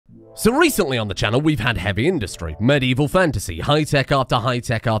So recently on the channel, we've had heavy industry, medieval fantasy, high-tech after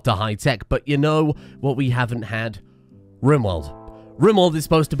high-tech after high-tech, but you know what we haven't had? Rimworld. Rimworld is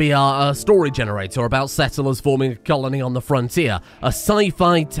supposed to be our story generator about settlers forming a colony on the frontier, a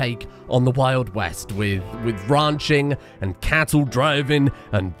sci-fi take on the Wild West, with ranching and cattle driving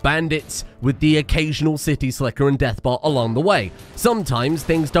and bandits with the occasional city slicker and deathbot along the way. Sometimes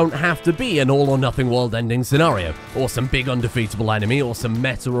things don't have to be an all-or-nothing world-ending scenario, or some big undefeatable enemy, or some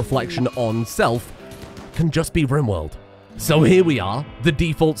meta-reflection on self. It can just be Rimworld. So here we are, the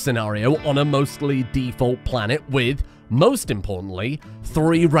default scenario on a mostly default planet with, most importantly,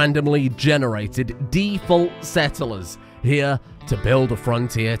 3 randomly generated default settlers here to build a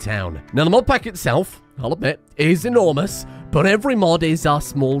frontier town. Now the mod pack itself, I'll admit, is enormous, but every mod is a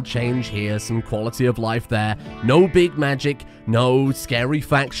small change here, some quality of life there, no big magic, no scary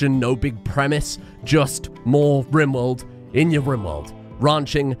faction, no big premise, just more Rimworld in your Rimworld.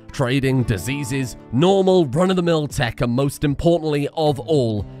 Ranching, trading, diseases, normal run-of-the-mill tech, and most importantly of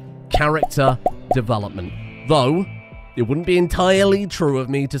all, character development. Though, it wouldn't be entirely true of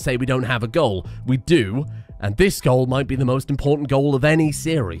me to say we don't have a goal. We do, and this goal might be the most important goal of any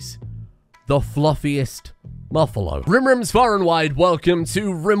series. The fluffiest Muffalo. RimRims far and wide, welcome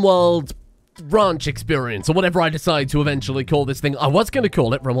to Rimworld Ranch Experience, or whatever I decide to eventually call this thing. I was going to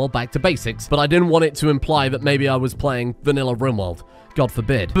call it Rimworld Back to Basics, but I didn't want it to imply that maybe I was playing vanilla Rimworld. God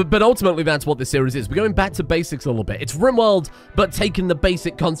forbid. But ultimately, that's what this series is. We're going back to basics a little bit. It's Rimworld, but taking the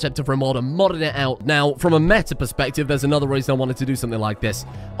basic concept of Rimworld and modding it out. Now, from a meta perspective, there's another reason I wanted to do something like this.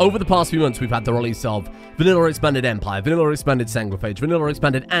 Over the past few months, we've had the release of Vanilla Expanded Empire, Vanilla Expanded Sanguiphage, Vanilla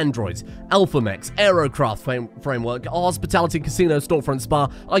Expanded Androids, Alpha Mechs, Aerocraft Framework, Hospitality Casino, Storefront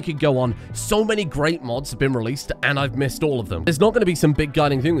Spa. I could go on. So many great mods have been released, and I've missed all of them. There's not going to be some big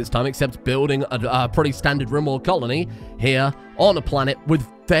guiding thing this time, except building a pretty standard Rimworld colony here on a planet with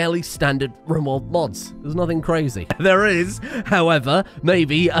fairly standard Rimworld mods. There's nothing crazy. There is, however,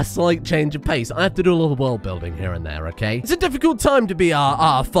 maybe a slight change of pace. I have to do a little world building here and there, okay? It's a difficult time to be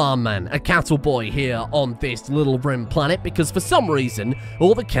a farm man, a cattle boy here on this little Rim planet, because for some reason,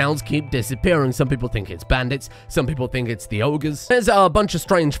 all the cows keep disappearing. Some people think it's bandits, some people think it's the ogres. There's a bunch of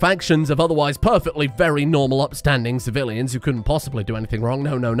strange factions of otherwise perfectly very normal upstanding civilians who couldn't possibly do anything wrong.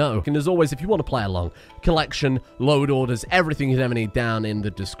 No, no, no. And as always, if you want to play along, collection, load orders, everything you'd ever need down in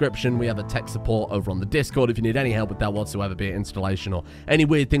the description. We have a tech support over on the Discord if you need any help with that whatsoever, be it installation or any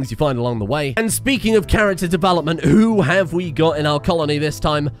weird things you find along the way. And speaking of character development, who have we got in our colony this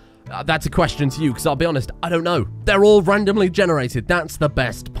time? That's a question to you, because I'll be honest, I don't know. They're all randomly generated. That's the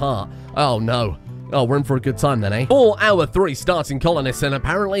best part. Oh no. Oh, we're in for a good time then, eh? For our 3 starting colonists, and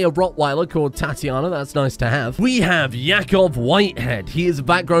apparently a Rottweiler called Tatiana, that's nice to have. We have Yakov Whitehead. He is a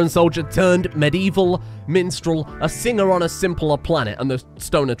background soldier turned medieval minstrel, a singer on a simpler planet, and the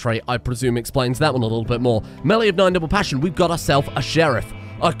stoner trait, I presume, explains that one a little bit more. Melee of 9 double passion, we've got ourselves a sheriff,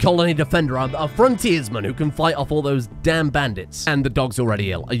 a colony defender, a frontiersman who can fight off all those damn bandits. And the dog's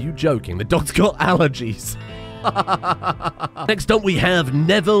already ill. Are you joking? The dog's got allergies. Next up, we have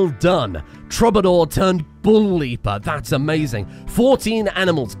Neville Dunn, troubadour turned bull leaper. That's amazing. 14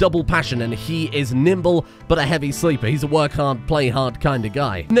 animals, double passion, and he is nimble but a heavy sleeper. He's a work hard, play hard kind of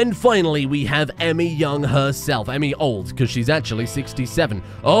guy. And then finally, we have Emmy Young herself. Emmy old, because she's actually 67.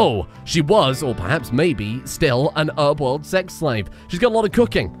 Oh, she was, or perhaps maybe, still an Herbworld sex slave. She's got a lot of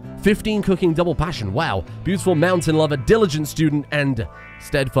cooking. 15 cooking, double passion. Wow. Beautiful mountain lover, diligent student, and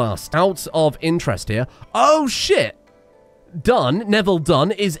steadfast. Out of interest here. Oh, shit. Dunn, Neville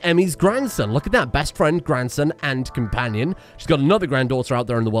Dunn, is Emmy's grandson. Look at that. Best friend, grandson, and companion. She's got another granddaughter out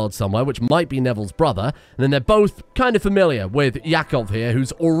there in the world somewhere, which might be Neville's brother. And then they're both kind of familiar with Yakov here,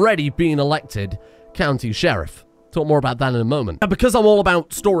 who's already been elected county sheriff. Talk more about that in a moment. And because I'm all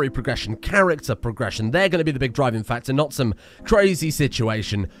about story progression, character progression, they're going to be the big driving factor, not some crazy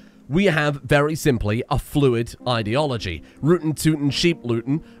situation. We have, very simply, a fluid ideology. Rootin' tootin' sheep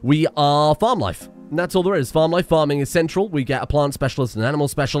lootin', we are farm life. And that's all there is. Farm life, farming is central. We get a plant specialist and an animal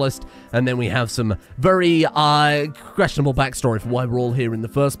specialist, and then we have some very questionable backstory for why we're all here in the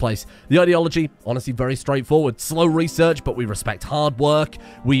first place. The ideology, honestly, very straightforward. Slow research, but we respect hard work.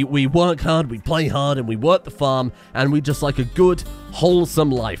 We work hard, we play hard, and we work the farm, and we just like a good,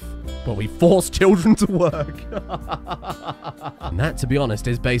 wholesome life. But we force children to work. And that, to be honest,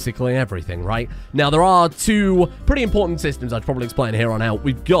 is basically everything, right? Now, there are 2 pretty important systems I'd probably explain here on out.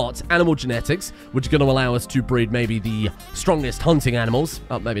 We've got animal genetics, which are going to allow us to breed maybe the strongest hunting animals.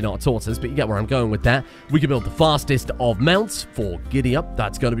 Well, maybe not a tortoise, but you get where I'm going with that. We can build the fastest of mounts for giddy up.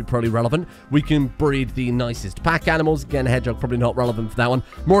 That's going to be pretty relevant. We can breed the nicest pack animals. Again, hedgehog, probably not relevant for that one.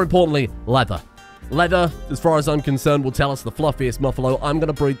 More importantly, leather. Leather, as far as I'm concerned, will tell us the fluffiest Muffalo. I'm going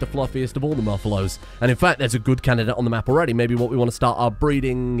to breed the fluffiest of all the Muffalos. And in fact, there's a good candidate on the map already. Maybe what we want to start our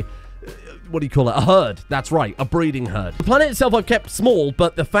breeding... what do you call it? A herd. That's right, a breeding herd. The planet itself I've kept small,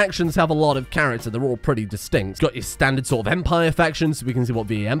 but the factions have a lot of character. They're all pretty distinct. Got your standard sort of Empire faction, so we can see what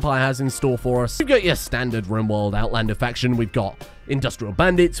the Empire has in store for us. We've got your standard Rimworld Outlander faction. We've got Industrial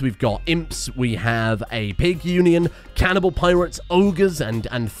Bandits, we've got Imps, we have a Pig Union, Cannibal Pirates, Ogres,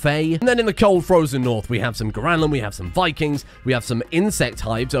 and Fae. And then in the cold frozen north, we have some Garanland, we have some Vikings, we have some Insect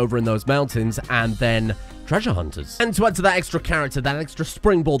Hives over in those mountains, and then treasure hunters. And to add to that extra character, that extra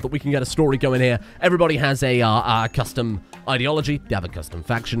springboard that we can get a story going here, everybody has a custom ideology. They have a custom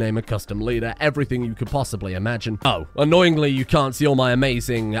faction name, a custom leader, everything you could possibly imagine. Oh, annoyingly, you can't see all my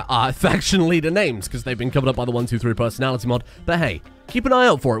amazing faction leader names because they've been covered up by the 123 personality mod. But hey, keep an eye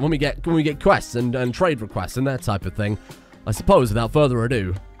out for it when we get quests and trade requests and that type of thing. I suppose without further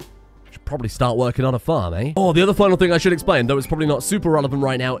ado, probably start working on a farm, eh? Oh, the other final thing I should explain, though it's probably not super relevant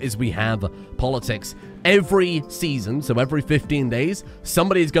right now, is we have politics. Every season, so every 15 days,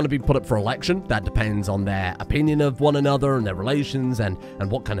 somebody is going to be put up for election. That depends on their opinion of one another and their relations and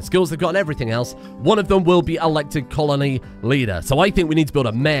what kind of skills they've got and everything else. One of them will be elected colony leader. So I think we need to build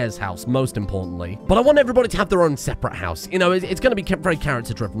a mayor's house, most importantly. But I want everybody to have their own separate house. You know, it's going to be very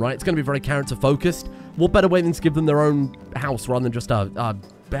character-driven, right? It's going to be very character-focused. What better way than to give them their own house rather than just a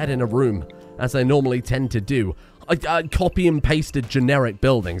bed in a room, as they normally tend to do. Copy and pasted generic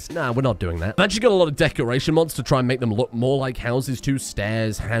buildings. Nah, we're not doing that. I've actually got a lot of decoration mods to try and make them look more like houses too.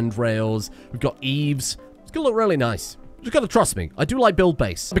 Stairs, handrails, we've got eaves. It's gonna look really nice. Just gotta trust me, I do like build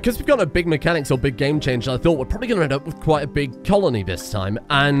base. Because we've got no big mechanics or big game change, I thought we're probably gonna end up with quite a big colony this time.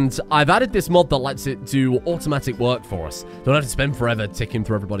 And I've added this mod that lets it do automatic work for us. Don't have to spend forever ticking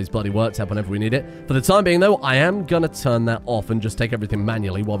through everybody's bloody work tab whenever we need it. For the time being though, I am gonna turn that off and just take everything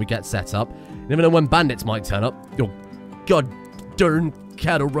manually while we get set up. You never know when bandits might turn up. Oh, god darn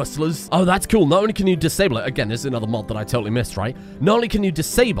cattle rustlers. Oh, that's cool. Not only can you disable it, again, this is another mod that I totally missed, right? Not only can you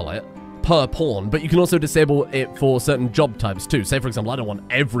disable it per pawn, but you can also disable it for certain job types too. Say, for example, I don't want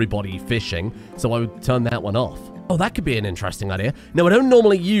everybody fishing, so I would turn that one off. Oh, that could be an interesting idea. Now, I don't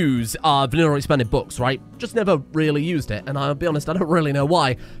normally use vanilla expanded books, right? Just never really used it, and I'll be honest, I don't really know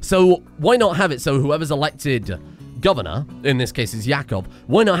why. So why not have it so whoever's elected governor, in this case is Yakov,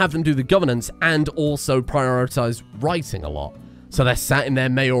 why not have them do the governance and also prioritize writing a lot? So they're sat in their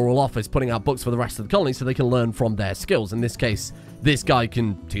mayoral office putting out books for the rest of the colony so they can learn from their skills. In this case, this guy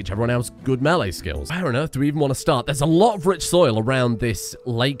can teach everyone else good melee skills. Where on earth do we even want to start? There's a lot of rich soil around this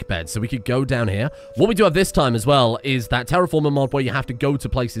lake bed, so we could go down here. What we do have this time as well is that terraforming mod where you have to go to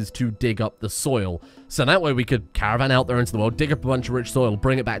places to dig up the soil. So that way we could caravan out there into the world, dig up a bunch of rich soil,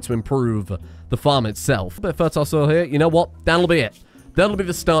 bring it back to improve the farm itself. A bit of fertile soil here. You know what? That'll be it. That'll be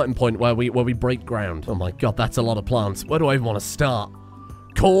the starting point where we break ground. Oh my god, that's a lot of plants. Where do I even want to start?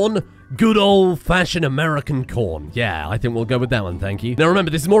 Corn? Good old-fashioned American corn. Yeah, I think we'll go with that one, thank you. Now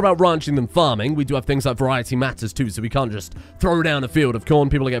remember, this is more about ranching than farming. We do have things like variety matters too, so we can't just throw down a field of corn.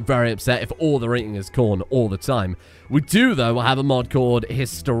 People get very upset if all they're eating is corn all the time. We do, though, have a mod called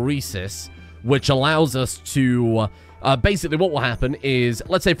Hysteresis, which allows us to... basically, what will happen is,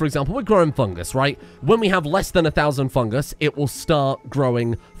 let's say, for example, we're growing fungus, right? When we have less than 1,000 fungus, it will start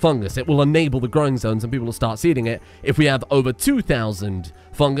growing fungus. It will enable the growing zones and people will start seeding it. If we have over 2,000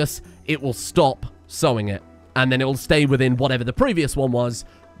 fungus, it will stop sowing it. And then it will stay within whatever the previous one was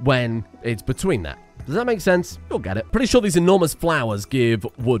when it's between that. Does that make sense? You'll get it. Pretty sure these enormous flowers give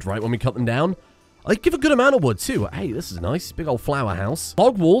wood, right, when we cut them down. They give a good amount of wood, too. Hey, this is nice. Big old flower house.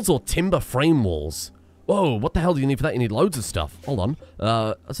 Log walls or timber frame walls? Whoa, what the hell do you need for that? You need loads of stuff. Hold on.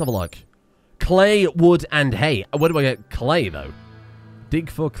 Let's have a look. Clay, wood, and hay. Where do I get clay, though? Dig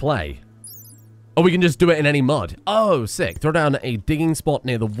for clay. Oh, we can just do it in any mud. Oh, sick. Throw down a digging spot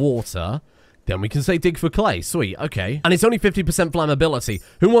near the water. Then we can say dig for clay. Sweet, okay. And it's only 50% flammability.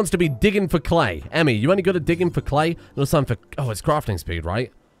 Who wants to be digging for clay? Emmy, you only good at digging for clay? No time for... Oh, it's crafting speed,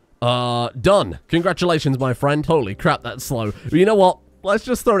 right? Done. Congratulations, my friend. Holy crap, that's slow. But you know what? Let's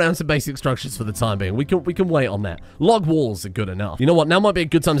just throw down some basic structures for the time being. We can wait on that. Log walls are good enough. You know what? Now might be a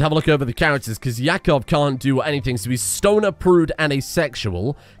good time to have a look over the characters, because Yakov can't do anything. So he's stoner, prude, and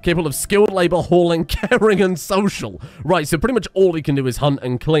asexual. Capable of skilled labor, hauling, caring, and social. Right, so pretty much all he can do is hunt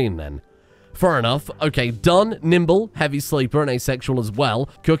and clean then. Fair enough. Okay, done. Nimble, heavy sleeper, and asexual as well.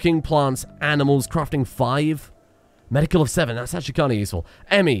 Cooking, plants, animals, crafting 5. Medical of 7, that's actually kind of useful.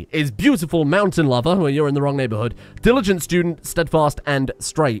 Emmy is beautiful mountain lover, well, you're in the wrong neighborhood. Diligent student, steadfast and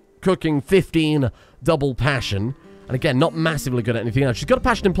straight. Cooking 15, double passion. And again, not massively good at anything else. She's got a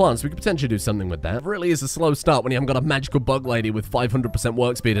passion in plants. We could potentially do something with that. It really is a slow start when you haven't got a magical bug lady with 500%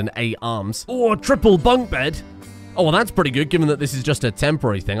 work speed and 8 arms. Or a triple bunk bed. Oh, well, that's pretty good, given that this is just a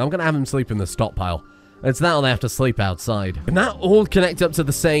temporary thing. I'm going to have him sleep in the stockpile. It's that or they have to sleep outside. And that all connect up to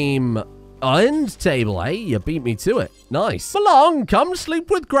the same end table, eh? You beat me to it. Nice. Belong, come sleep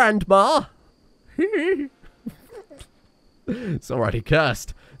with Grandma. It's already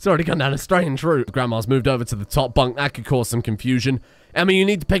cursed. It's already gone down a strange route. Grandma's moved over to the top bunk. That could cause some confusion. Emma, you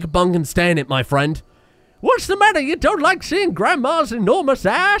need to pick a bunk and stay in it, my friend. What's the matter? You don't like seeing Grandma's enormous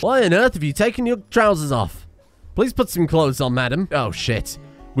ass? Why on earth have you taken your trousers off? Please put some clothes on, madam. Oh, shit.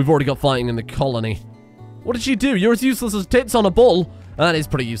 We've already got fighting in the colony. What did you do? You're as useless as tits on a bull. That is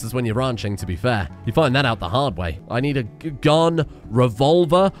pretty useless when you're ranching, to be fair. You find that out the hard way. I need a gun,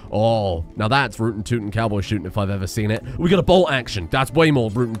 revolver. Oh, now that's rootin' tootin' cowboy shooting if I've ever seen it. We got a bolt action. That's way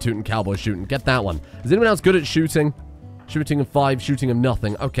more rootin' tootin' cowboy shooting. Get that one. Is anyone else good at shooting? Shooting of 5, shooting of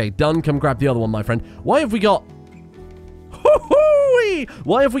nothing. Okay, done. Come grab the other one, my friend. Why have we got...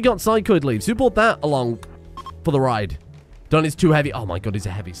 Why have we got psychoid leaves? Who brought that along for the ride? Done is too heavy. Oh my god, he's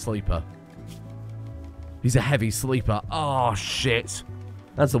a heavy sleeper. He's a heavy sleeper. Oh, shit.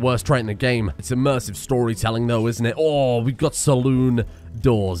 That's the worst trait in the game. It's immersive storytelling, though, isn't it? Oh, we've got saloon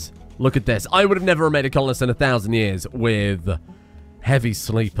doors. Look at this. I would have never made a colonist in 1,000 years with heavy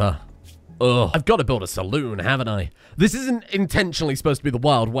sleeper. Ugh. I've got to build a saloon, haven't I? This isn't intentionally supposed to be the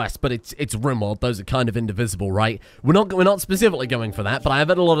Wild West, but it's Rimworld. Those are kind of indivisible, right? We're not specifically going for that, but I have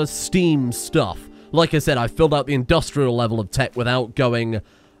had a lot of Steam stuff. Like I said, I filled out the industrial level of tech without going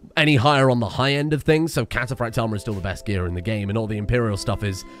any higher on the high end of things, so Cataphract armor is still the best gear in the game, and all the Imperial stuff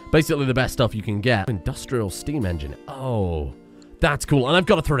is basically the best stuff you can get. Industrial steam engine. Oh, that's cool. And I've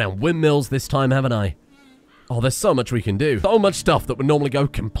got to throw down windmills this time, haven't I? Oh, there's so much we can do. So much stuff that would normally go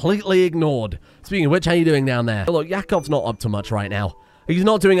completely ignored. Speaking of which, how you doing down there? Look, Yakov's not up to much right now. He's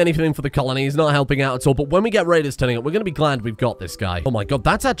not doing anything for the colony. He's not helping out at all. But when we get raiders turning up, we're going to be glad we've got this guy. Oh my god,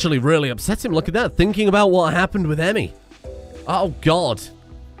 that's actually really upset him. Look at that. Thinking about what happened with Emmy. Oh god.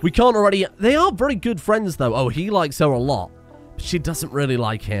 We can't already... They are very good friends, though. Oh, he likes her a lot. But she doesn't really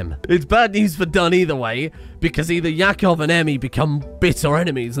like him. It's bad news for Dunn either way, because either Yakov and Emmy become bitter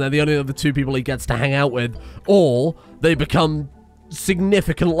enemies, and they're the only other two people he gets to hang out with, or they become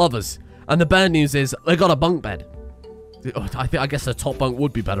significant lovers. And the bad news is, they got a bunk bed. I guess the top bunk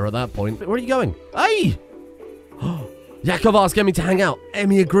would be better at that point. Where are you going? Hey! Yakov asked Emmy to hang out.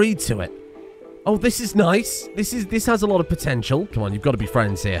 Emmy agreed to it. Oh, this is nice. This has a lot of potential. Come on, you've got to be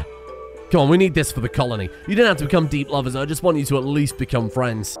friends here. Come on, we need this for the colony. You don't have to become deep lovers. I just want you to at least become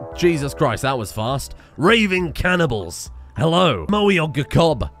friends. Jesus Christ, that was fast. Raving cannibals. Hello. Moyog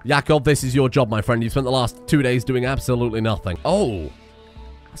Cobb. Yakov, this is your job, my friend. You've spent the last 2 days doing absolutely nothing. Oh.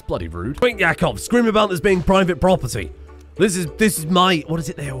 That's bloody rude. Wait, Yakov, scream about this being private property. This is my... What is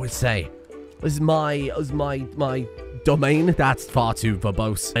it they always say? This is my domain. That's far too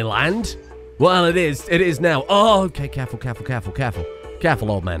verbose. My land? Well, it is now. Oh, okay, careful.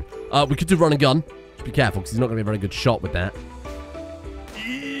 Careful, old man. We could do run and gun. Just be careful, because he's not going to be a very good shot with that.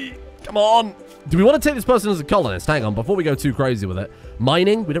 Come on. Do we want to take this person as a colonist? Hang on, before we go too crazy with it.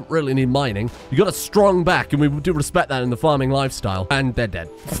 Mining? We don't really need mining. You got a strong back, and we do respect that in the farming lifestyle. And they're dead.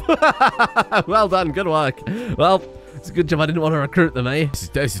 Well done, good work. Well, it's a good job I didn't want to recruit them, eh?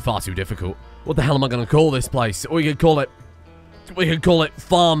 This is far too difficult. What the hell am I going to call this place? We could call it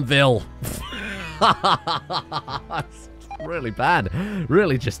Farmville. That's really bad.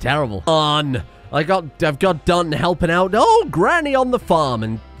 Really just terrible. I've got done helping out. Oh, Granny on the farm,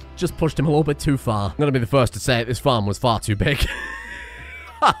 and just pushed him a little bit too far. I'm going to be the first to say it. This farm was far too big.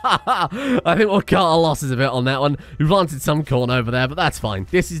 I think we'll cut our losses a bit on that one. We planted some corn over there, but that's fine.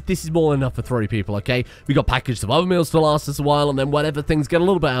 This is more than enough for 3 people, okay? We got packaged of other meals to last us a while, and then whenever things get a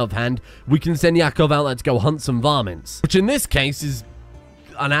little bit out of hand, we can send Yakov out there to go hunt some varmints. Which in this case is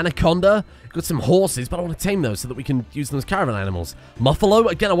an anaconda. Got some horses, but I want to tame those so that we can use them as caravan animals. Muffalo,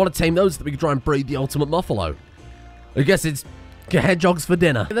 again, I want to tame those so that we can try and breed the ultimate Muffalo. I guess it's hedgehogs for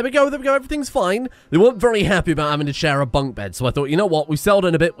dinner. There we go, everything's fine. They weren't very happy about having to share a bunk bed, so I thought, you know what, we settled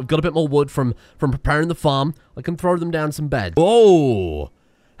in a bit, we've got a bit more wood from preparing the farm. I can throw them down some beds. Oh,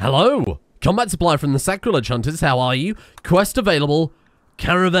 hello. Combat supply from the Sacrilege Hunters, how are you? Quest available,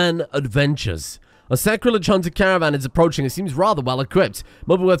 Caravan Adventures. A Sacrilege Hunter caravan is approaching. It seems rather well equipped.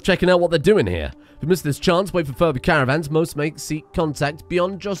 Might be worth checking out what they're doing here. If you miss this chance, wait for further caravans. Most may seek contact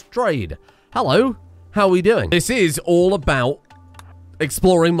beyond just trade. Hello, how are we doing? This is all about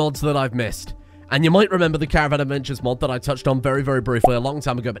exploring mods that I've missed. And you might remember the Caravan Adventures mod that I touched on very, very briefly a long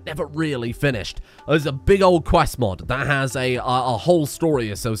time ago, but never really finished. There's a big old quest mod that has a whole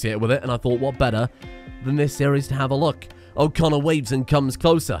story associated with it, and I thought, what better than this series to have a look. O'Connor waves and comes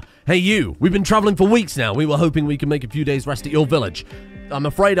closer. Hey you, we've been traveling for weeks now. We were hoping we could make a few days rest at your village. I'm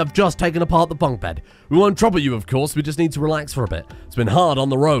afraid I've just taken apart the bunk bed. We won't trouble you, of course. We just need to relax for a bit. It's been hard on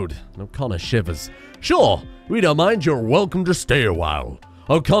the road. And O'Connor shivers. Sure, we don't mind. You're welcome to stay a while.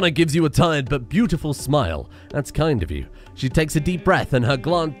 O'Connor gives you a tired but beautiful smile. That's kind of you. She takes a deep breath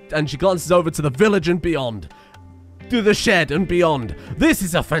and she glances over to the village and beyond. To the shed and beyond. This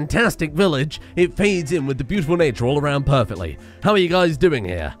is a fantastic village. It fades in with the beautiful nature all around perfectly. How are you guys doing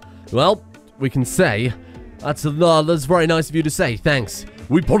here? Well, we can say... That's very nice of you to say, thanks.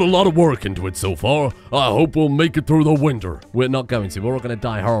 We put a lot of work into it so far. I hope we'll make it through the winter. We're not going to. We're all going to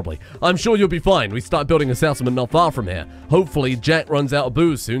die horribly. I'm sure you'll be fine. We start building a settlement not far from here. Hopefully, Jack runs out of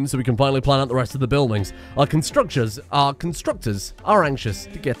booze soon so we can finally plan out the rest of the buildings. Our constructors are anxious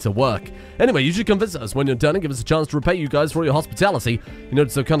to get to work. Anyway, you should come visit us when you're done and give us a chance to repay you guys for all your hospitality. You know,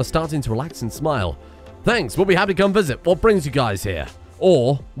 so kind of starting to relax and smile. Thanks. We'll be happy to come visit. What brings you guys here?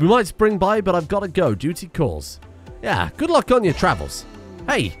 Or, we might spring by, but I've got to go. Duty calls. Yeah, good luck on your travels.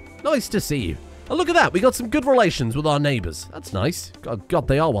 Hey, nice to see you. And look at that, we got some good relations with our neighbors. That's nice. God,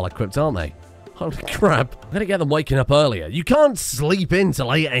 they are well equipped, aren't they? Holy crap. I'm gonna get them waking up earlier. You can't sleep in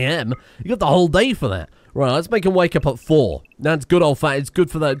till 8 AM. You got the whole day for that. Right, let's make them wake up at 4. That's good old fat. It's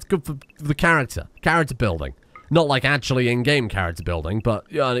good for the character building. Not like actually in-game character building, but,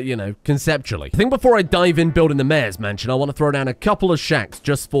 you know, conceptually. I think before I dive in building the mayor's mansion, I want to throw down a couple of shacks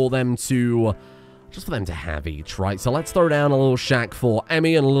just for them to have each, right? So let's throw down a little shack for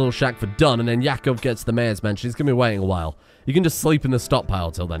Emmy and a little shack for Dunn, and then Yakov gets the mayor's mansion. He's going to be waiting a while. You can just sleep in the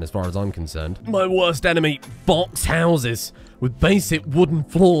stockpile till then, as far as I'm concerned. My worst enemy, box houses with basic wooden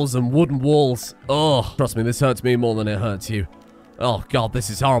floors and wooden walls. Oh, trust me, this hurts me more than it hurts you. Oh, God,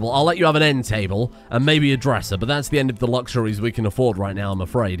 this is horrible. I'll let you have an end table and maybe a dresser, but that's the end of the luxuries we can afford right now, I'm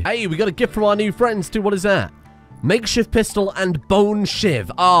afraid. Hey, we got a gift from our new friends, too. What is that? Makeshift pistol and bone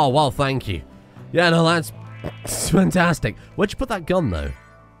shiv. Oh, well, thank you. Yeah, no, that's fantastic. Where'd you put that gun, though?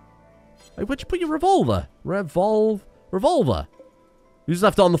 Hey, where'd you put your revolver? Revolver? You just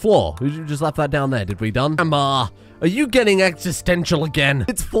left it on the floor. You just left that down there. Did we done? Are you getting existential again?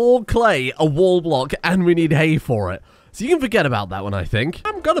 It's 4 clay, a wall block, and we need hay for it. So you can forget about that one, I think.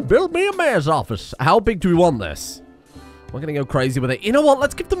 I'm gonna build me a mayor's office. How big do we want this? We're gonna go crazy with it. You know what?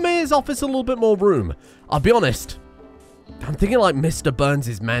 Let's give the mayor's office a little bit more room. I'll be honest. I'm thinking like Mr.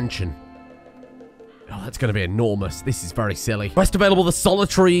 Burns' mansion. Oh, that's gonna be enormous. This is very silly. Rest available, the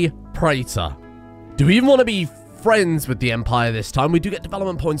Solitary Praetor. Do we even want to be friends with the Empire this time? We do get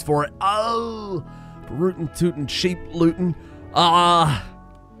development points for it. Oh, rootin' tootin' sheep lootin'.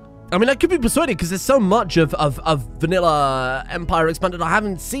 I mean, I could be persuaded because there's so much of vanilla Empire Expanded I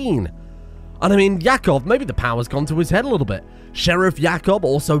haven't seen. And I mean, Yakov, maybe the power's gone to his head a little bit. Sheriff Yakov,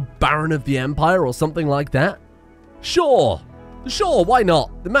 also Baron of the Empire or something like that. Sure, why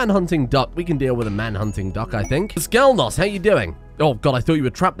not? The man-hunting duck, we can deal with a man-hunting duck, I think. Skelnos, how you doing? Oh, God, I thought you were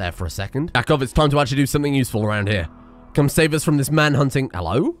trapped there for a second. Yakov, it's time to actually do something useful around here. Come save us from this man-hunting...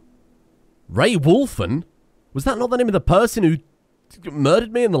 Hello? Ray Wolfen? Was that not the name of the person who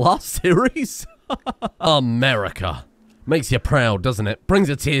murdered me in the last series? America. Makes you proud, doesn't it? Brings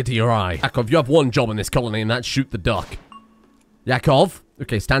a tear to your eye. Yakov, you have one job in this colony, and that's shoot the duck. Yakov?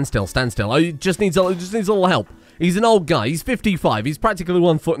 Okay, stand still, stand still. Oh, he just needs a little help. He's an old guy. He's 55. He's practically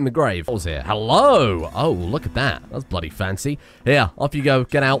 1 foot in the grave. What's here? Hello. Oh, look at that. That's bloody fancy. Here, off you go.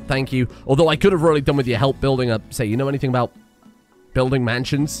 Get out. Thank you. Although I could have really done with your help building a... Say, you know anything about building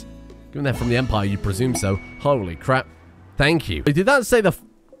mansions? Given they're from the Empire, you presume so. Holy crap. Thank you. Did that say the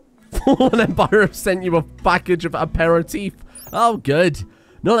Fallen Empire have sent you a package of aperitif? Oh, good.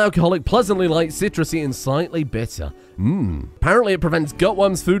 Non-alcoholic, pleasantly light, citrusy, and slightly bitter. Apparently it prevents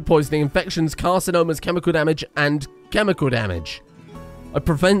gutworms, food poisoning, infections, carcinomas, chemical damage, and chemical damage. It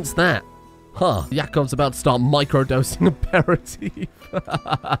prevents that. Huh. Yakov's about to start microdosing aperitif.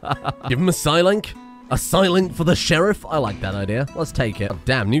 Give him a Silink. A Silink for the sheriff? I like that idea. Let's take it. Oh,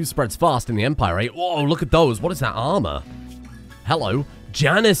 damn, news spreads fast in the Empire, eh? Whoa, look at those. What is that armor? Hello.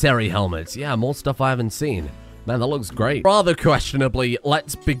 Janissary helmets. Yeah, more stuff I haven't seen. Man, that looks great. Rather questionably,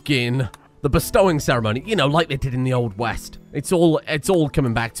 let's begin the bestowing ceremony. You know, like they did in the Old West. It's all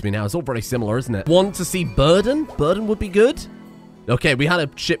coming back to me now. It's all very similar, isn't it? Want to see Burden? Burden would be good. Okay, we had a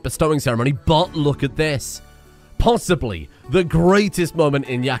shit bestowing ceremony, but look at this. Possibly the greatest moment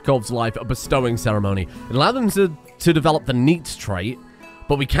in Yakov's life, a bestowing ceremony. It allowed them to develop the neat trait,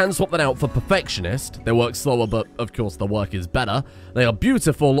 but we can swap that out for perfectionist. They work slower, but of course the work is better. They are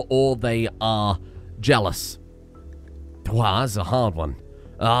beautiful or they are jealous. Wow, that's a hard one.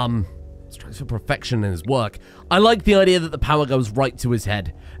 Strives for perfection in his work. I like the idea that the power goes right to his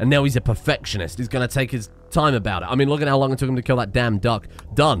head. And now he's a perfectionist. He's going to take his time about it. I mean, look at how long it took him to kill that damn duck.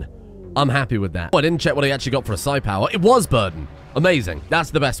 Done. I'm happy with that. Oh, I didn't check what he actually got for a psi power. It was burden. Amazing. That's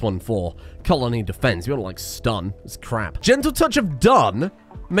the best one for colony defense. You don't like stun. It's crap. Gentle touch of done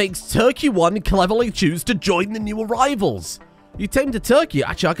makes Turkey 1 cleverly choose to join the new arrivals. You tamed a turkey.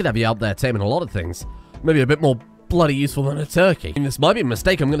 Actually, I could have you out there taming a lot of things. Maybe a bit more bloody useful than a turkey. I mean, this might be a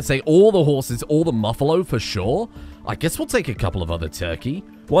mistake. I'm going to say all the horses, all the Muffalo for sure. I guess we'll take a couple of other turkey.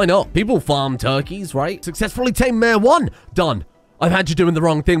 Why not? People farm turkeys, right? Successfully tamed Mare 1. Done. I've had you doing the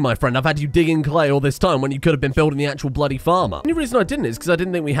wrong thing, my friend. I've had you digging clay all this time when you could have been building the actual bloody farmer. The only reason I didn't is because I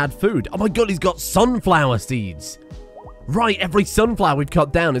didn't think we had food. Oh my god, he's got sunflower seeds. Right, every sunflower we've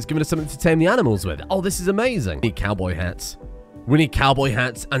cut down is giving us something to tame the animals with. Oh, this is amazing. We need cowboy hats. We need cowboy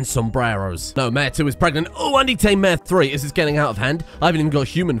hats and sombreros. No, Mare 2 is pregnant. Oh, and he tamed Mare 3. Is this getting out of hand? I haven't even got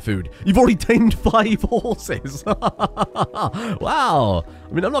human food. You've already tamed 5 horses. Wow.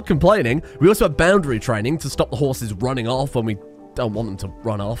 I mean, I'm not complaining. We also have boundary training to stop the horses running off when we don't want them to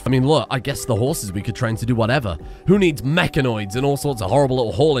run off. I mean, look, I guess the horses we could train to do whatever. Who needs mechanoids and all sorts of horrible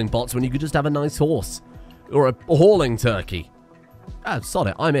little hauling bots when you could just have a nice horse? Or a hauling turkey? Ah, sod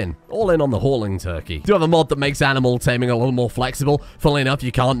it, I'm in. All in on the hauling turkey. Do you have a mod that makes animal taming a little more flexible? Funnily enough,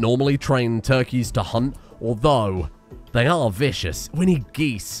 you can't normally train turkeys to hunt, although they are vicious. We need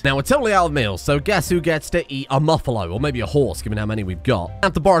geese. Now, we're totally out of meals, so guess who gets to eat a Muffalo, or maybe a horse, given how many we've got. I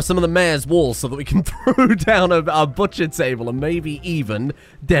have to borrow some of the mare's wool so that we can throw down a butcher table, and maybe even,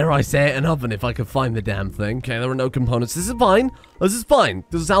 dare I say it, an oven if I could find the damn thing. Okay, there are no components. This is fine. This is fine.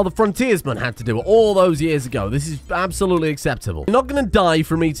 This is how the frontiersmen had to do it all those years ago. This is absolutely acceptable. You're not going to die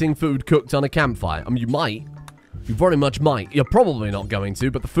from eating food cooked on a campfire. I mean, you might. You very much might. You're probably not going to,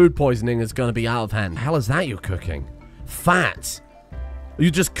 but the food poisoning is going to be out of hand. How is that you're cooking? Fat.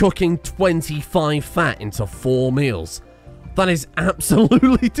 You're just cooking 25 fat into 4 meals. That is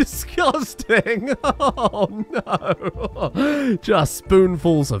absolutely disgusting. Oh, no. Just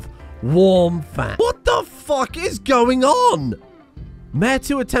spoonfuls of warm fat. What the fuck is going on? Mare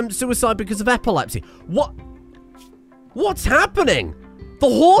 2 attempts suicide because of epilepsy. What? What's happening? The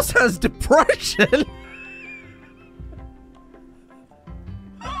horse has depression.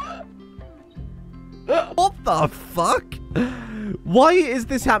 What the fuck? Why is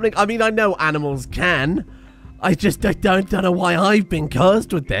this happening? I mean, I know animals can. I don't know why I've been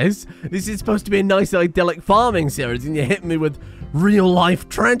cursed with this. This is supposed to be a nice idyllic farming series and you're hitting me with real life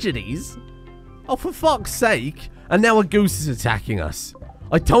tragedies. Oh, for fuck's sake. And now a goose is attacking us.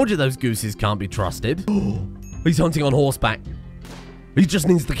 I told you those gooses can't be trusted. He's hunting on horseback. He just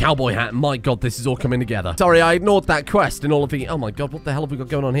needs the cowboy hat. My god, this is all coming together. Sorry, I ignored that quest and all of the... Oh my god, what the hell have we got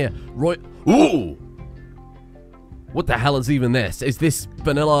going on here? Ooh! What the hell is even this? Is this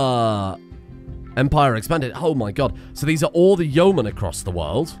Vanilla Empire Expanded? Oh my god. So these are all the yeomen across the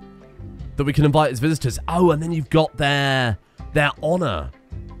world that we can invite as visitors. Oh, and then you've got their honor.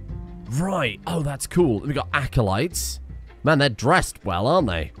 Right. Oh, that's cool. We've got acolytes. Man, they're dressed well, aren't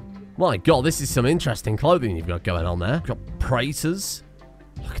they? My god, this is some interesting clothing you've got going on there. We've got praetors.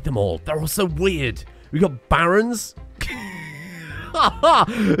 Look at them all. They're all so weird. We've got barons.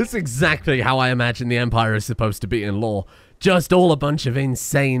 That's exactly how I imagine the Empire is supposed to be in lore. Just all a bunch of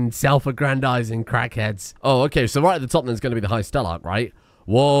insane, self-aggrandizing crackheads. Oh, okay, so right at the top there's going to be the High Stellarch, right?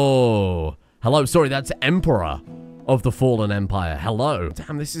 Whoa. Hello, sorry, that's Emperor of the Fallen Empire. Hello.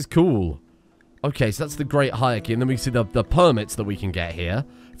 Damn, this is cool. Okay, so that's the Great Hierarchy, and then we see the permits that we can get here.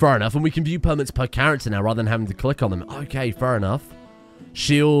 Fair enough, and we can view permits per character now rather than having to click on them. Okay, fair enough.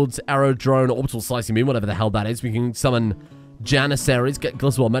 Shields, arrow drone, orbital slicing beam, whatever the hell that is. We can summon Janissaries, get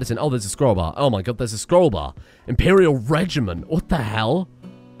Gliswell medicine. Oh, there's a scroll bar. Oh my god, there's a scroll bar. Imperial Regiment. What the hell?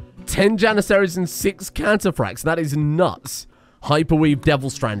 10 Janissaries and 6 Cantaphracts. That is nuts. Hyperweave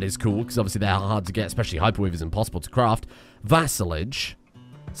Devil Strand is cool, because obviously they're hard to get, especially Hyperweave is impossible to craft. Vassalage.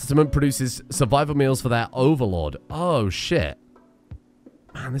 Settlement produces survival meals for their overlord. Oh, shit.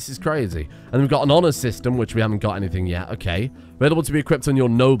 Man, this is crazy. And we've got an honor system, which we haven't got anything yet. Okay. Available to be equipped on your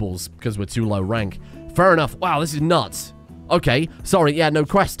nobles, because we're too low rank. Fair enough. Wow, this is nuts. Okay, sorry, yeah, no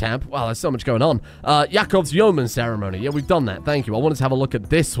quest tab. Wow, there's so much going on. Yakov's Yeoman Ceremony. Yeah, we've done that, thank you. I wanted to have a look at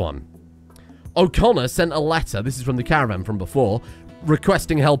this one. O'Connor sent a letter, this is from the caravan from before,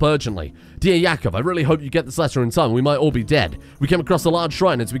 requesting help urgently. Dear Yakov, I really hope you get this letter in time. We might all be dead. We came across a large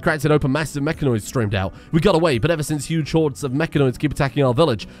shrine. As we cracked it open, massive mechanoids streamed out. We got away, but ever since huge hordes of mechanoids keep attacking our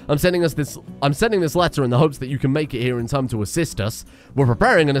village, I'm sending this letter in the hopes that you can make it here in time to assist us. We're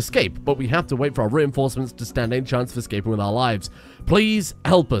preparing an escape, but we have to wait for our reinforcements to stand any chance of escaping with our lives. Please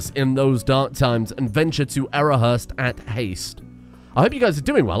help us in those dark times and venture to Erahurst at haste. I hope you guys are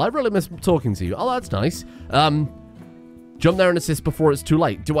doing well. I really miss talking to you. Oh, that's nice. Jump there and assist before it's too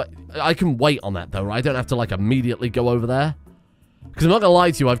late. I can wait on that, though, right? I don't have to, like, immediately go over there. Because I'm not gonna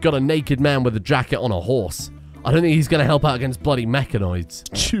lie to you, I've got a naked man with a jacket on a horse. I don't think he's gonna help out against bloody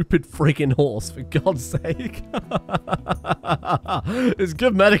mechanoids. Stupid freaking horse, for God's sake. It's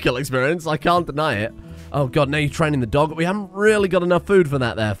good medical experience, I can't deny it. Oh God, now you're training the dog. We haven't really got enough food for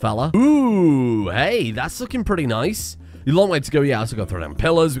that there, fella. Ooh, hey, that's looking pretty nice. A long way to go, yeah. So we've got to throw down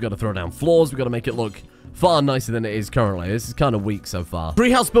pillars, we've got to throw down floors, we've got to make it look far nicer than it is currently. This is kind of weak so far.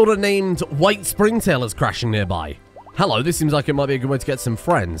 Treehouse builder named White Springtail is crashing nearby. Hello, this seems like it might be a good way to get some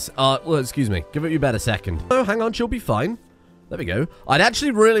friends. Well, excuse me. Give it you better second. Oh, hang on, she'll be fine. There we go. I'd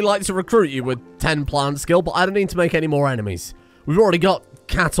actually really like to recruit you with 10 plant skill, but I don't need to make any more enemies. We've already got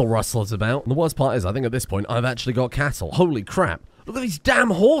cattle rustlers about. And the worst part is, I think at this point, I've actually got cattle. Holy crap. Look at these damn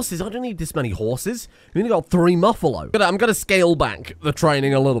horses. I don't need this many horses. We only got 3 Muffalo. I'm going to scale back the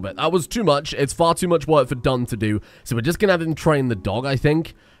training a little bit. That was too much. It's far too much work for Dunn to do. So we're just going to have him train the dog, I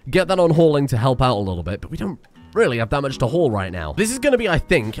think. Get that on hauling to help out a little bit. But we don't really have that much to haul right now. This is going to be, I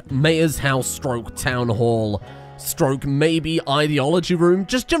think, Mayor's House stroke Town Hall stroke maybe ideology room.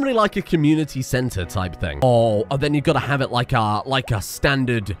 Just generally like a community center type thing. Oh, and then you've got to have it like a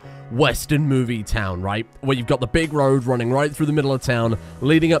standard Western movie town, right? Where you've got the big road running right through the middle of town,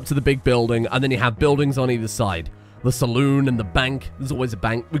 leading up to the big building, and then you have buildings on either side. The saloon and the bank. There's always a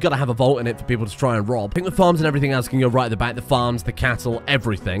bank. We've got to have a vault in it for people to try and rob. I think the farms and everything else can go right at the back. The farms, the cattle,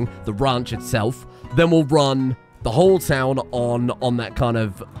 everything. The ranch itself. Then we'll run the whole town on that kind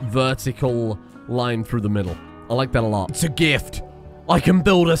of vertical line through the middle. I like that a lot. It's a gift. I can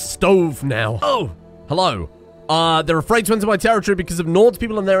build a stove now. Oh, hello. They're afraid to enter my territory because of Nord's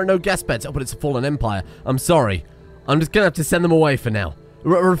people and there are no guest beds. Oh, but it's a fallen empire. I'm sorry. I'm just going to have to send them away for now.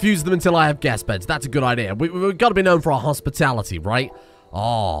 Refuse them until I have guest beds. That's a good idea. We've got to be known for our hospitality, right?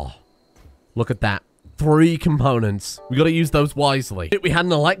 Oh, look at that. 3 components. We got to use those wisely. We had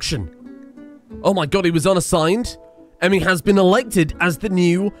an election. Oh my God, he was unassigned. And he has been elected as the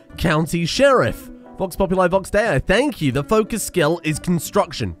new county sheriff. Vox Populi Vox Dei, thank you. The focus skill is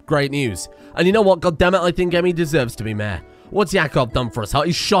construction. Great news. And you know what? God damn it, I think Emmy deserves to be mayor. What's Jakob done for us?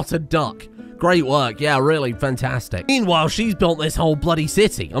 He shot a duck. Great work. Yeah, really fantastic. Meanwhile, she's built this whole bloody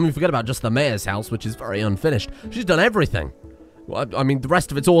city. I mean, forget about just the mayor's house, which is very unfinished. She's done everything. Well, I mean, the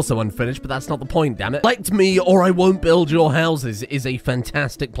rest of it's also unfinished, but that's not the point, damn it. Elect me or I won't build your houses is a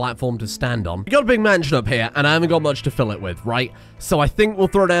fantastic platform to stand on. We got a big mansion up here, and I haven't got much to fill it with, right? So I think we'll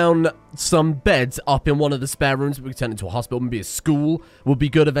throw down some beds up in one of the spare rooms. We can turn it into a hospital, maybe a school would be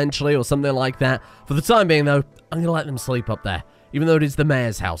good eventually, or something like that. For the time being, though, I'm going to let them sleep up there. Even though it is the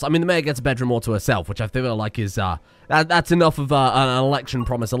mayor's house. I mean, the mayor gets a bedroom all to herself, which I feel like is, that's enough of an election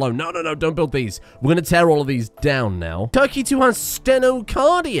promise alone. No, no, no, don't build these. We're going to tear all of these down now. Turkey 2 has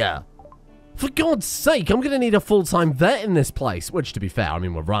stenocardia. For God's sake, I'm going to need a full-time vet in this place. Which, to be fair, I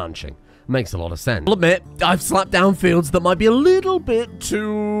mean, we're ranching. Makes a lot of sense. I'll admit, I've slapped down fields that might be a little bit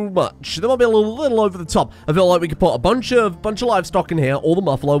too much. They might be a little over the top. I feel like we could put a bunch of livestock in here, all the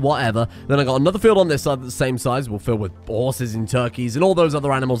Muffalo, whatever. Then I got another field on this side that's the same size. We'll fill with horses and turkeys and all those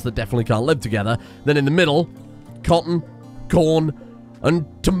other animals that definitely can't live together. Then in the middle, cotton, corn, and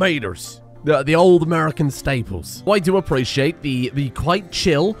tomatoes. The old American staples. I do appreciate the quite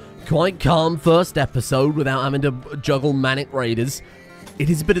chill, quite calm first episode without having to juggle manic raiders. It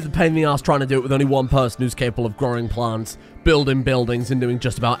is a bit of a pain in the ass trying to do it with only one person who's capable of growing plants, building buildings, and doing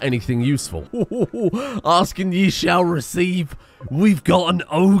just about anything useful. Ask and ye shall receive. We've got an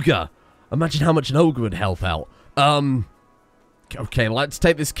ogre. Imagine how much an ogre would help out. Okay, let's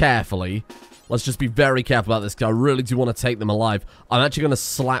take this carefully. Let's just be very careful about this, because I really do want to take them alive. I'm actually going to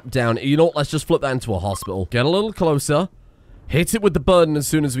slap down. You know what? Let's just flip that into a hospital. Get a little closer. Hit it with the burden as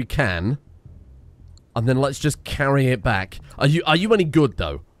soon as we can. And then let's just carry it back. Are you any good,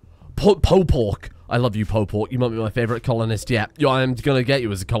 though? Popork. I love you, Popork. You might be my favorite colonist yet. Yeah, I am going to get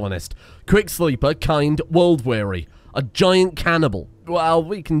you as a colonist. Quick sleeper, kind, world-weary. A giant cannibal. Well,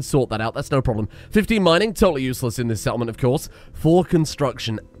 we can sort that out. That's no problem. 15 mining, totally useless in this settlement, of course. 4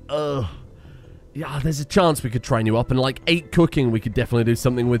 construction. Ugh. Yeah, there's a chance we could train you up. And like 8 cooking, we could definitely do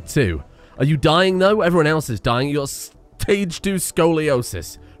something with too. Are you dying, though? Everyone else is dying. You got stage 2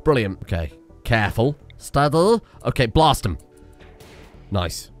 scoliosis. Brilliant. Okay. Careful. Steady. Okay, blast him.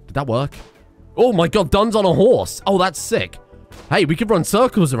 Nice. Did that work? Oh my God, Dunn's on a horse. Oh, that's sick. Hey, we could run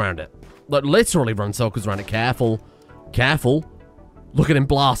circles around it. Like, literally run circles around it. Careful. Careful. Look at him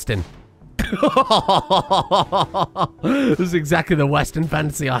blasting. This is exactly the Western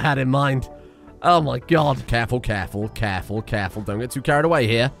fantasy I had in mind. Oh my God. Careful, careful, careful, careful. Don't get too carried away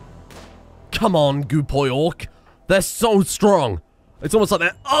here. Come on, Goopoy Orc. They're so strong. It's almost like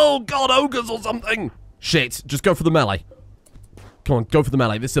they're, oh god, ogres or something. Shit, just go for the melee. Come on, go for the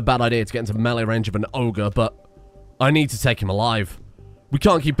melee. This is a bad idea to get into melee range of an ogre, but I need to take him alive. We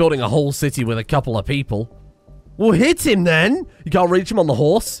can't keep building a whole city with a couple of people. Well, hit him then. You can't reach him on the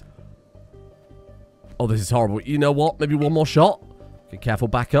horse. Oh, this is horrible. You know what? Maybe one more shot. Okay, careful,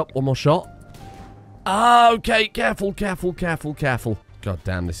 back up. One more shot. Ah, okay, careful, careful, careful, careful. God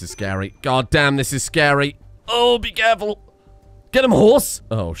damn, this is scary. God damn, this is scary. Oh, be careful. Get him, horse.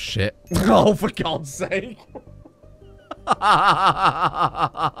 Oh, shit. Oh, for God's sake.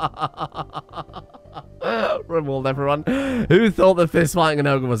 Rimworld, everyone. Who thought that fist fighting an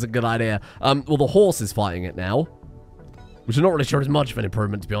ogre was a good idea? Well, the horse is fighting it now, which I'm not really sure is much of an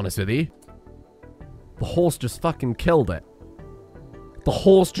improvement, to be honest with you. The horse just fucking killed it. The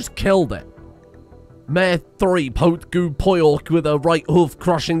horse just killed it. Mare 3, Pote Goo Poyork with a right hoof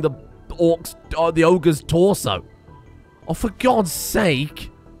crushing the ogre's torso. Oh, for God's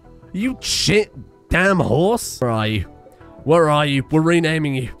sake. You shit damn horse. Where are you? Where are you? We're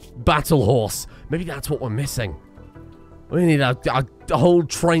renaming you. Battle Horse. Maybe that's what we're missing. We need a whole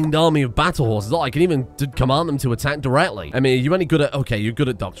trained army of battle horses. I can even command them to attack directly. I mean, are you any good at... Okay, you're good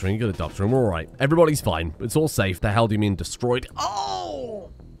at doctoring. You're good at doctoring. We're all right. Everybody's fine. It's all safe. The hell do you mean destroyed?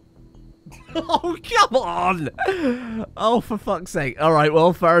 Oh! Oh, come on! Oh, for fuck's sake. All right,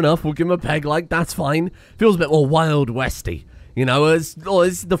 well, fair enough. We'll give him a peg leg. That's fine. Feels a bit more Wild Westy. You know, it's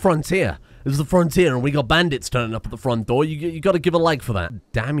the frontier. It's the frontier, and we got bandits turning up at the front door. You got to give a leg for that.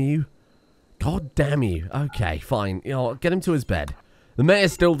 Damn you. God damn you. Okay, fine. You know, get him to his bed. The mayor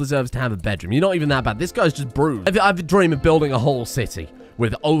still deserves to have a bedroom. You're not even that bad. This guy's just bruised. I have a dream of building a whole city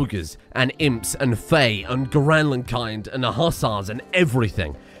with ogres and imps and fae and Garanland and the hussars and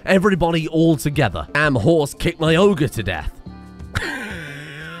everything. Everybody all together. Damn horse kicked my ogre to death.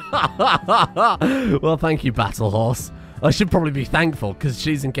 Well, thank you, Battle Horse. I should probably be thankful, because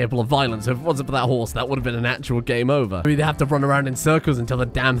she's incapable of violence. If it wasn't for that horse, that would have been an actual game over. We'd have to run around in circles until the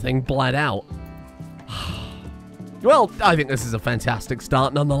damn thing bled out. Well, I think this is a fantastic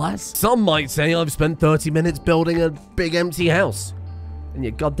start nonetheless. Some might say I've spent 30 minutes building a big empty house. And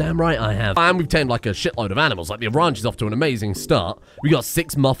you're goddamn right I have. And we've tamed like a shitload of animals. Like the ranch is off to an amazing start. We got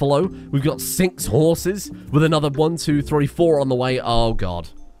 6 Muffalo. We've got 6 horses with another 1, 2, 3, 4 on the way. Oh god.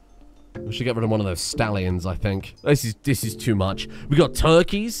 We should get rid of one of those stallions, I think. This is too much. We got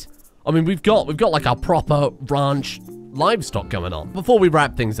turkeys. I mean, we've got like our proper ranch livestock going on. Before we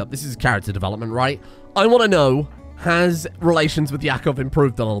wrap things up, this is character development, right? I want to know, has relations with Yakov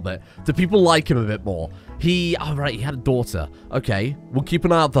improved a little bit? Do people like him a bit more? Oh right, he had a daughter. Okay, we'll keep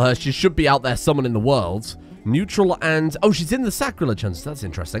an eye out for her. She should be out there somewhere in the world. Neutral and... Oh, she's in the Sacrilege Hunts. That's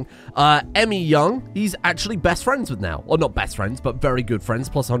interesting. Emmy Young, he's actually best friends with now. Or not best friends, but very good friends.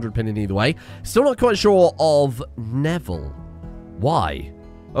 Plus 100 pin in either way. Still not quite sure of Neville. Why?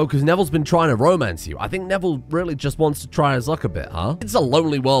 Oh, because Neville's been trying to romance you. I think Neville really just wants to try his luck a bit, huh? It's a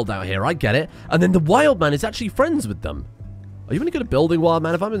lonely world out here, I get it. And then the Wild Man is actually friends with them. Are you any good at building, Wild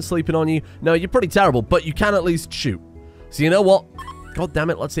Man? If I've been sleeping on you? No, you're pretty terrible, but you can at least shoot. So you know what? God damn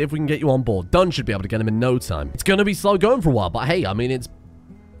it, let's see if we can get you on board. Dunn should be able to get him in no time. It's going to be slow going for a while, but hey, I mean, it's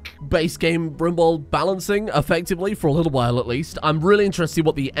base game Rimworld balancing effectively for a little while at least. I'm really interested to see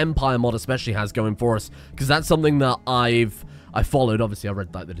what the Empire mod especially has going for us, because that's something that I followed. Obviously, I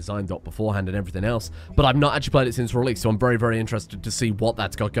read like the design doc beforehand and everything else, but I've not actually played it since release, so I'm very, very interested to see what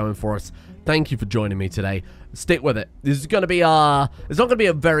that's got going for us. Thank you for joining me today. Stick with it. This is going to be it's not going to be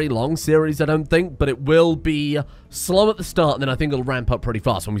a very long series, I don't think, but it will be slow at the start, and then I think it'll ramp up pretty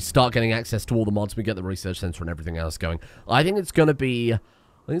fast when we start getting access to all the mods, we get the research center and everything else going. I think it's going to be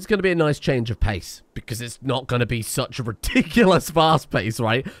a nice change of pace, because it's not going to be such a ridiculous fast pace,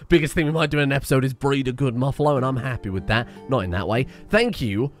 right? Biggest thing we might do in an episode is breed a good Muffalo, and I'm happy with that. Not in that way. Thank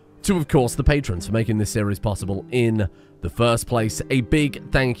you to, of course, the patrons for making this series possible in the first place. A big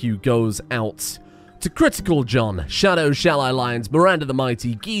thank you goes out to Critical John, Shadow Shall Lions, Miranda the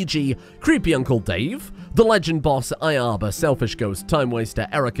Mighty, Gigi, Creepy Uncle Dave, The Legend Boss, Iarba, Selfish Ghost, Time Waster,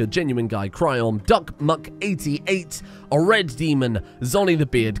 Erica, Genuine Guy, Cryom, Duck Muck 88, A Red Demon, Zonny the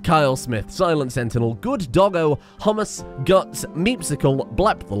Beard, Kyle Smith, Silent Sentinel, Good Doggo, Hummus, Guts, Meepsicle,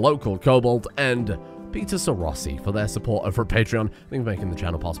 Blep the Local Kobold, and Peter Sorossi for their support over at Patreon. Thank you for making the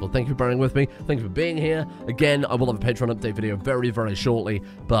channel possible. Thank you for bearing with me. Thank you for being here. Again, I will have a Patreon update video very, very shortly,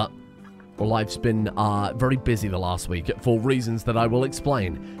 but well, life's been very busy the last week for reasons that I will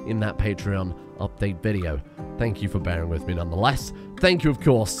explain in that Patreon update video. Thank you for bearing with me nonetheless. Thank you, of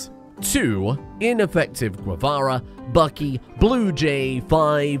course, to Ineffective Guevara, Bucky, Blue J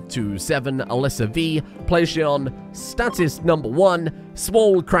 527, Alyssa V, Placion, Status Number 1,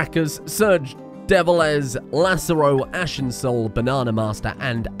 Swole Crackers, Surge Devilez, Lacero, Ashen Soul, Banana Master,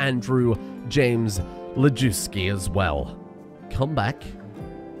 and Andrew James Lajewski as well. Come back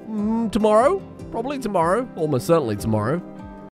tomorrow? Probably tomorrow. Almost certainly tomorrow.